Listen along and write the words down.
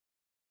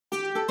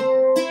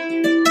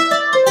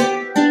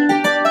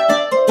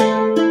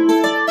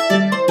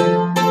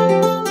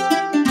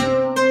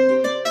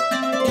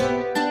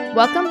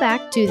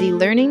back to the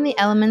Learning the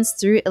Elements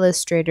through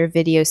Illustrator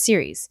video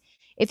series.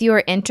 If you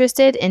are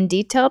interested in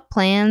detailed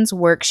plans,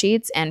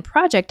 worksheets, and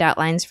project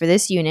outlines for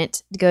this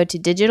unit, go to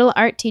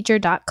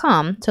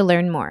digitalartteacher.com to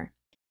learn more.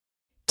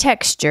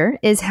 Texture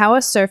is how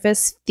a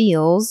surface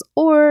feels,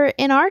 or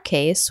in our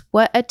case,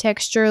 what a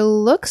texture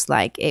looks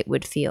like it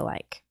would feel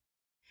like.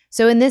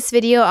 So in this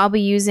video, I'll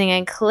be using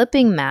a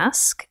clipping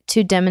mask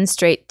to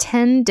demonstrate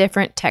 10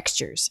 different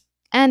textures.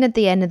 And at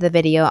the end of the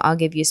video, I'll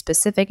give you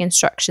specific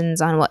instructions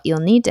on what you'll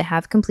need to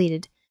have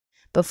completed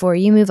before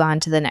you move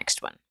on to the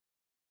next one.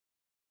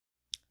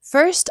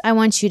 First, I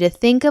want you to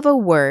think of a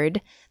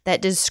word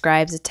that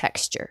describes a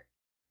texture.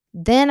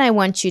 Then I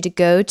want you to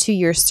go to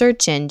your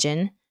search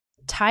engine,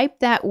 type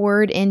that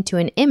word into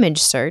an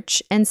image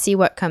search, and see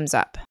what comes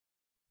up.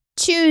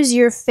 Choose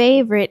your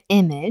favorite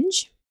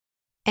image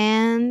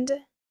and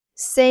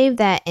save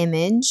that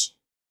image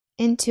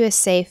into a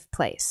safe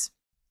place.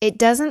 It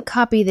doesn't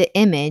copy the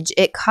image,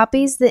 it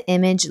copies the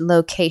image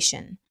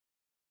location.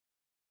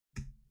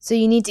 So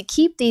you need to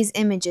keep these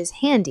images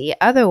handy,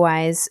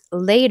 otherwise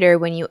later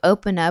when you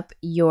open up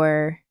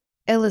your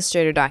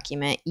Illustrator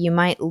document, you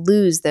might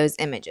lose those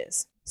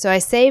images. So I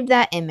saved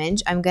that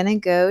image. I'm going to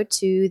go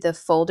to the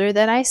folder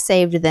that I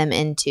saved them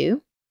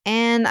into,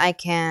 and I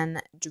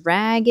can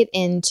drag it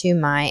into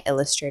my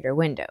Illustrator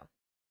window.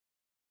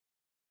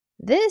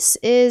 This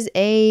is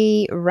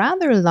a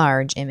rather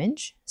large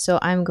image, so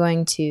I'm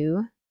going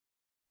to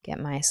get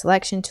my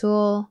selection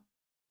tool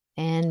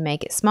and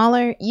make it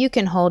smaller. You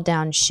can hold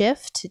down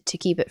Shift to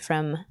keep it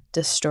from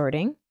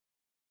distorting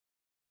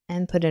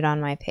and put it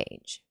on my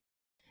page.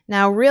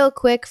 Now, real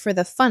quick for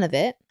the fun of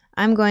it,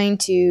 I'm going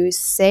to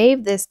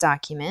save this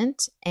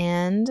document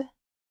and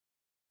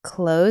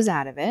close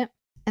out of it.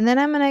 And then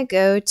I'm going to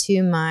go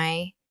to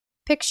my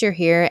picture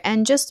here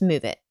and just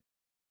move it.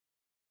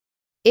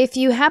 If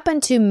you happen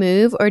to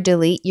move or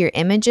delete your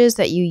images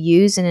that you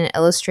use in an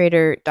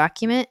Illustrator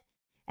document,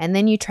 and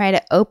then you try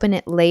to open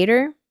it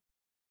later,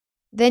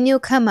 then you'll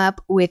come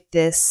up with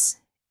this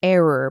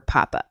error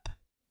pop-up.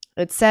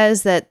 It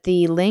says that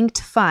the linked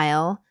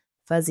file,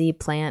 fuzzy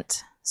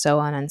plant, so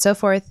on and so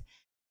forth,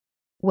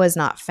 was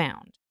not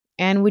found.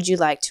 And would you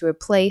like to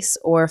replace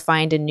or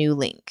find a new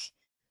link?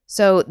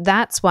 So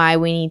that's why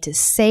we need to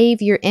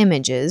save your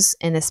images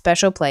in a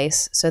special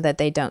place so that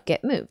they don't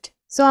get moved.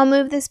 So I'll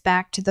move this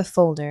back to the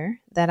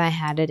folder that I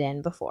had it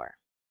in before.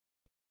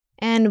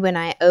 And when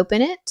I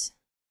open it,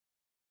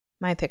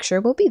 my picture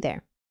will be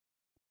there.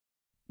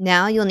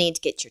 Now you'll need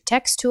to get your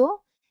text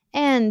tool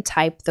and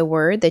type the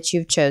word that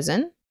you've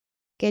chosen.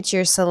 Get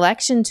your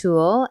selection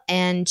tool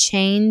and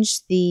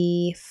change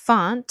the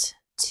font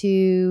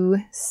to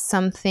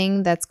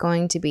something that's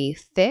going to be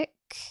thick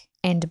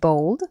and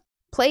bold.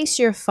 Place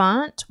your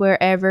font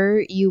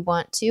wherever you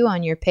want to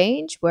on your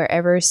page,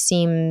 wherever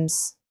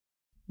seems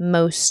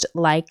most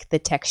like the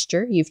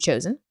texture you've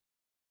chosen.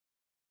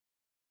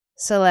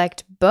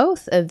 Select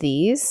both of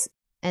these,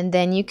 and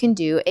then you can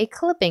do a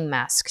clipping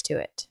mask to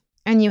it.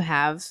 And you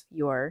have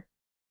your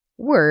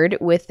word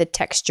with the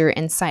texture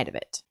inside of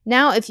it.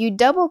 Now, if you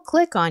double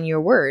click on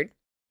your word,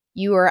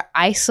 you are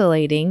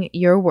isolating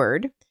your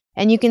word,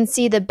 and you can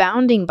see the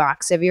bounding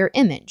box of your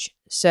image.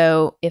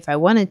 So if I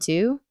wanted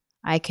to,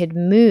 I could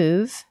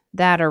move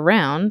that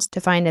around to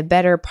find a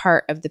better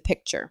part of the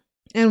picture.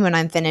 And when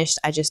I'm finished,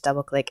 I just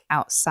double click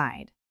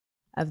outside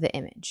of the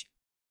image.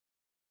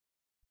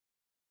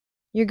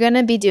 You're going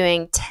to be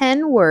doing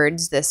 10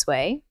 words this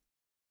way.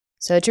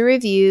 So to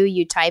review,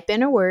 you type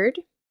in a word,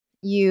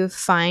 you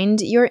find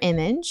your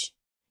image,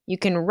 you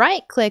can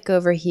right click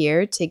over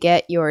here to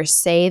get your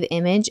save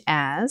image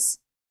as,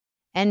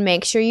 and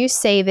make sure you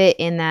save it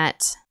in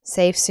that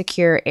safe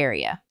secure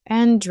area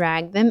and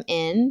drag them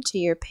in to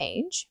your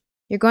page.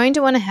 You're going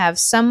to want to have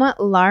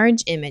somewhat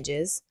large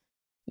images.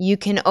 You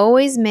can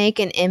always make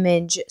an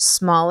image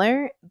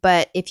smaller,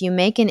 but if you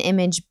make an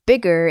image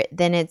bigger,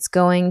 then it's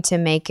going to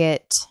make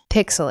it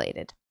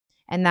pixelated,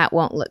 and that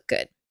won't look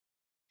good.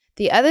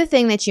 The other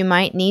thing that you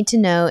might need to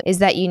know is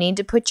that you need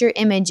to put your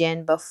image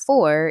in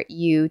before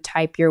you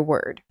type your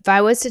word. If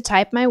I was to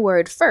type my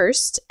word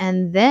first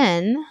and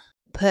then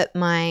put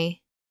my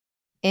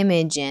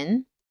image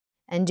in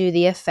and do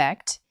the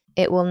effect,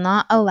 it will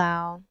not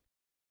allow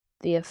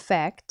the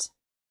effect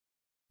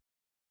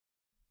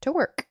to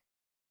work.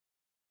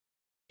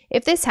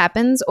 If this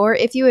happens, or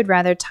if you would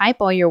rather type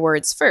all your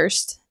words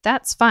first,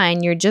 that's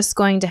fine. You're just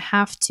going to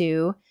have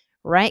to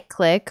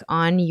right-click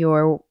on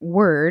your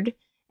word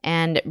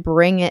and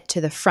bring it to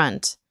the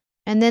front,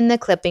 and then the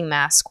clipping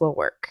mask will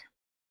work.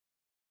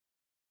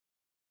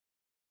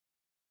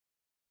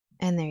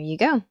 And there you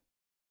go.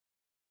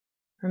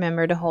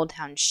 Remember to hold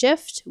down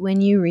Shift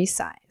when you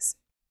resize.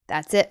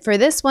 That's it for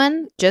this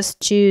one.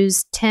 Just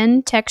choose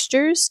 10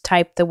 textures,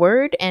 type the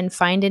word, and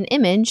find an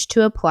image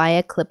to apply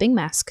a clipping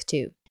mask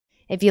to.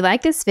 If you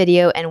like this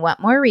video and want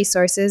more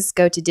resources,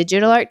 go to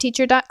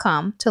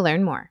digitalartteacher.com to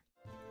learn more.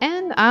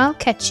 And I'll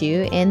catch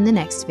you in the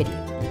next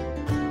video.